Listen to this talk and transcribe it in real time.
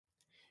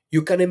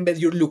You can embed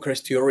your Looker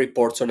Studio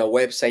reports on a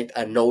website,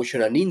 a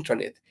Notion, and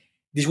intranet.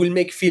 This will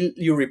make feel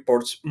your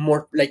reports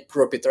more like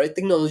proprietary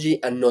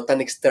technology and not an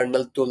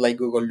external tool like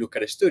Google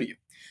Looker Studio.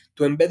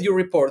 To embed your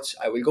reports,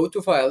 I will go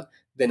to File,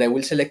 then I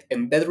will select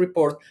Embed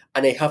Report,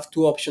 and I have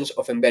two options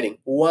of embedding.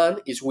 One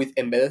is with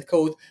embedded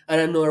code, and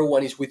another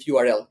one is with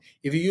URL.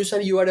 If you use a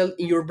URL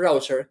in your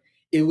browser,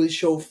 it will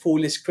show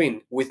full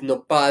screen with no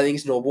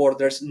paddings, no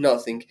borders,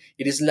 nothing.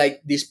 It is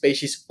like this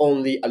page is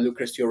only a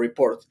Looker Studio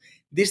report.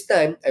 This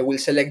time, I will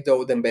select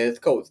though the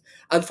embedded code.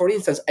 And for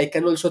instance, I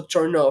can also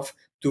turn off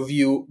to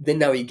view the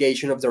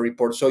navigation of the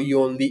report so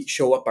you only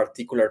show a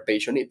particular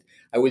page on it.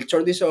 I will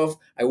turn this off,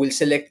 I will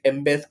select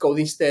embed code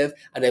instead,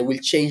 and I will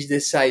change the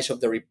size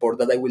of the report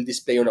that I will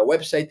display on a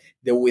website.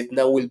 The width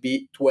now will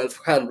be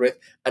 1200,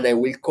 and I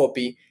will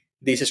copy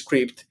this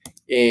script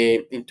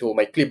into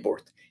my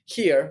clipboard.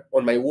 Here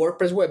on my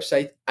WordPress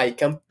website, I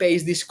can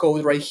paste this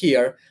code right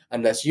here,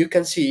 and as you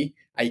can see,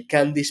 I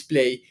can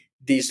display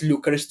this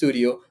Looker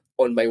Studio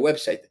on my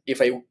website.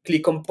 If I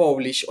click on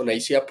publish and I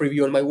see a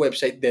preview on my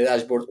website, the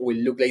dashboard will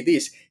look like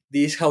this.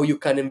 This is how you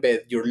can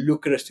embed your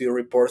Looker Studio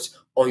reports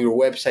on your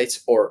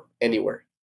websites or anywhere.